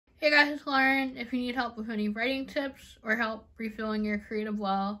Hey guys, it's Lauren. If you need help with any writing tips or help refilling your creative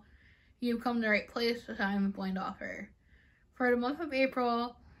well, you've come to the right place as I am a blind author. For the month of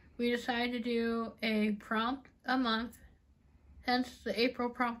April, we decided to do a prompt a month, hence the April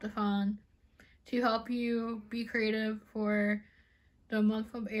Promptathon, to help you be creative for the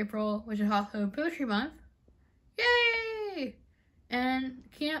month of April, which is also Poetry Month. Yay! And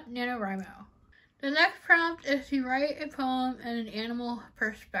Camp NaNoWriMo. The next prompt is to write a poem in an animal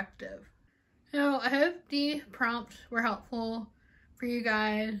perspective. So I hope these prompts were helpful for you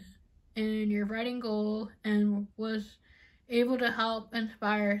guys in your writing goal and was able to help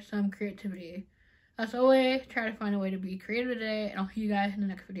inspire some creativity. As always, try to find a way to be creative today, and I'll see you guys in the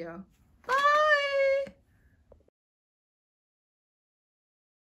next video.